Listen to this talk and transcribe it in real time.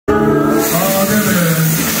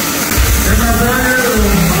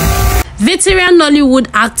Veteran Nollywood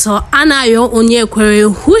actor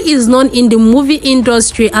Kanayo, who is known in the movie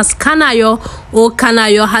industry as Kanayo or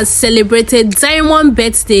Kanayo, has celebrated Diamond's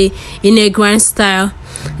birthday in a grand style.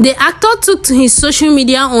 The actor took to his social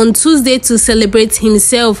media on Tuesday to celebrate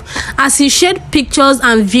himself as he shared pictures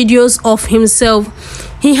and videos of himself.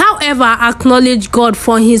 He, however, acknowledged God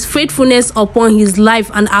for his faithfulness upon his life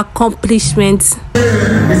and accomplishments.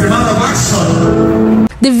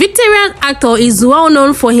 The veteran actor is well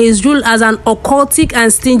known for his role as an occultic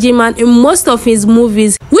and stingy man in most of his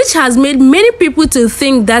movies, which has made many people to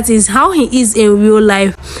think that is how he is in real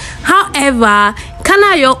life. However,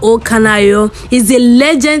 Kanayo is a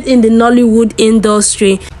legend in the Nollywood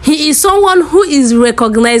industry. He is someone who is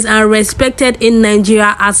recognized and respected in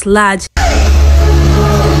Nigeria at large.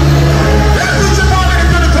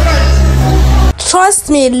 Trust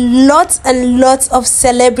me, lots and lots of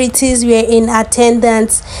celebrities were in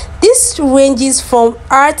attendance. This ranges from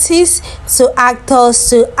artists to actors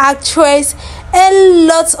to actresses and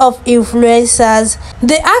lots of influencers.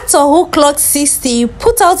 The actor, who clocked 60,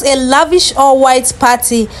 put out a lavish all-white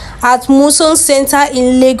party at Muson Center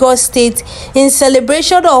in Lagos State in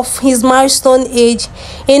celebration of his milestone age.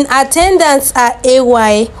 In attendance are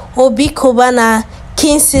AY, Obi Kubana,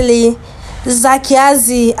 Kinsley,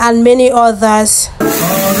 Zakiazi, and many others.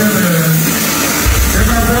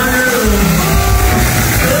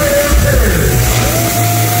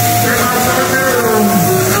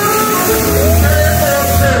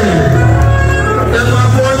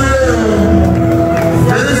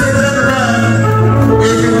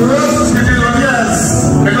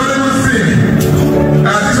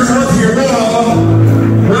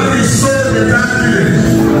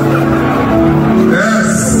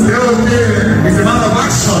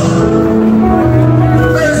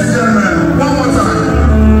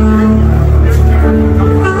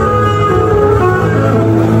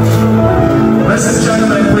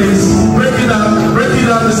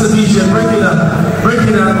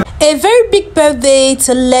 A very big birthday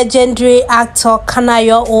to legendary actor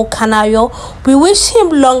Kanayo. We wish him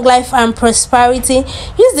long life and prosperity.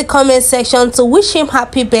 Use the comment section to wish him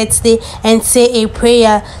happy birthday and say a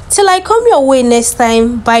prayer. Till I come your way next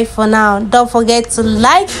time, bye for now. Don't forget to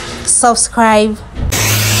like, subscribe.